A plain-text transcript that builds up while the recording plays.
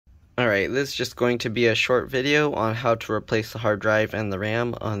Alright, this is just going to be a short video on how to replace the hard drive and the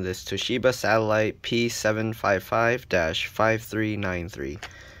RAM on this Toshiba satellite P755-5393.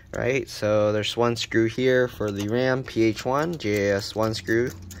 Right, so there's one screw here for the RAM, PH1, JAS1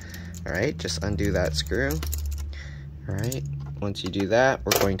 screw. Alright, just undo that screw. Alright, once you do that,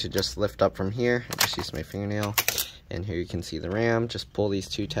 we're going to just lift up from here. I just use my fingernail. And here you can see the RAM. Just pull these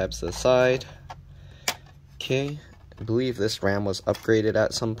two tabs to the side. Okay. I believe this RAM was upgraded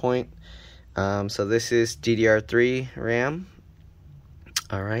at some point. So this is DDR3 RAM.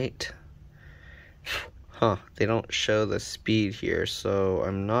 Alright. They don't show the speed here, so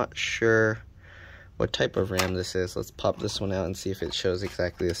I'm not sure what type of RAM this is. Let's pop this one out and see if it shows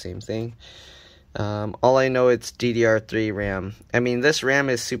exactly the same thing. All I know, it's DDR3 RAM. I mean, this RAM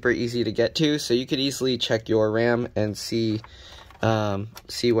is super easy to get to, so you could easily check your RAM and see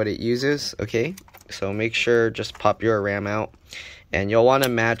what it uses, okay? So make sure, just pop your RAM out, and you'll want to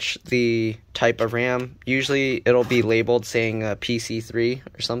match the type of RAM. Usually it'll be labeled saying PC3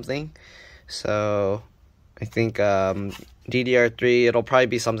 or something. So I think DDR3, it'll probably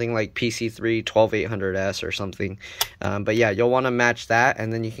be something like PC3 12800S or something. But yeah, you'll want to match that,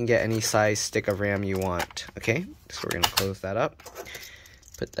 and then you can get any size stick of RAM you want. Okay, so we're going to close that up.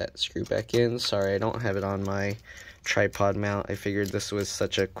 Put that screw back in. Sorry, I don't have it on my tripod mount. I figured this was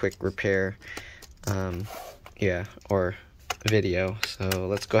such a quick repair. Or video. So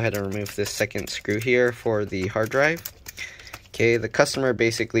let's go ahead and remove this second screw here for the hard drive. Okay, the customer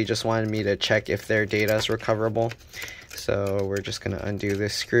basically just wanted me to check if their data is recoverable. So we're just going to undo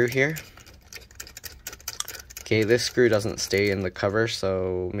this screw here. Okay, this screw doesn't stay in the cover,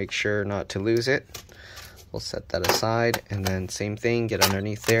 so make sure not to lose it. We'll set that aside, and then same thing, get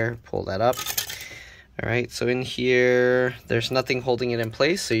underneath there, pull that up. Alright, so in here, there's nothing holding it in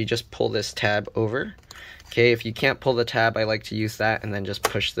place, so you just pull this tab over. Okay, if you can't pull the tab, I like to use that, and then just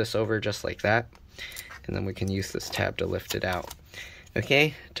push this over just like that. And then we can use this tab to lift it out.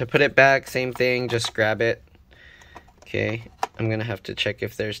 Okay, to put it back, same thing, just grab it. Okay, I'm gonna have to check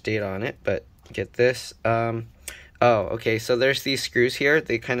if there's data on it, but get this. Okay, so there's these screws here.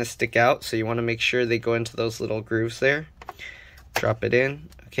 They kind of stick out, so you want to make sure they go into those little grooves there. Drop it in,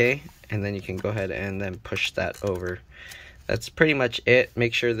 okay, and then you can go ahead and then push that over. That's pretty much it.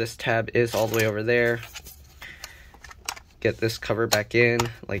 Make sure this tab is all the way over there. Get this cover back in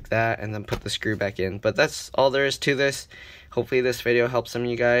like that, and then put the screw back in. But that's all there is to this. Hopefully this video helps some of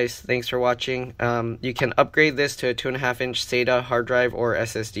you guys. Thanks for watching. You can upgrade this to a 2.5-inch SATA hard drive or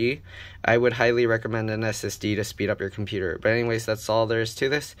SSD. I would highly recommend an SSD to speed up your computer. But anyways, that's all there is to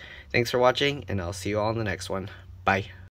this. Thanks for watching, and I'll see you all in the next one. Bye.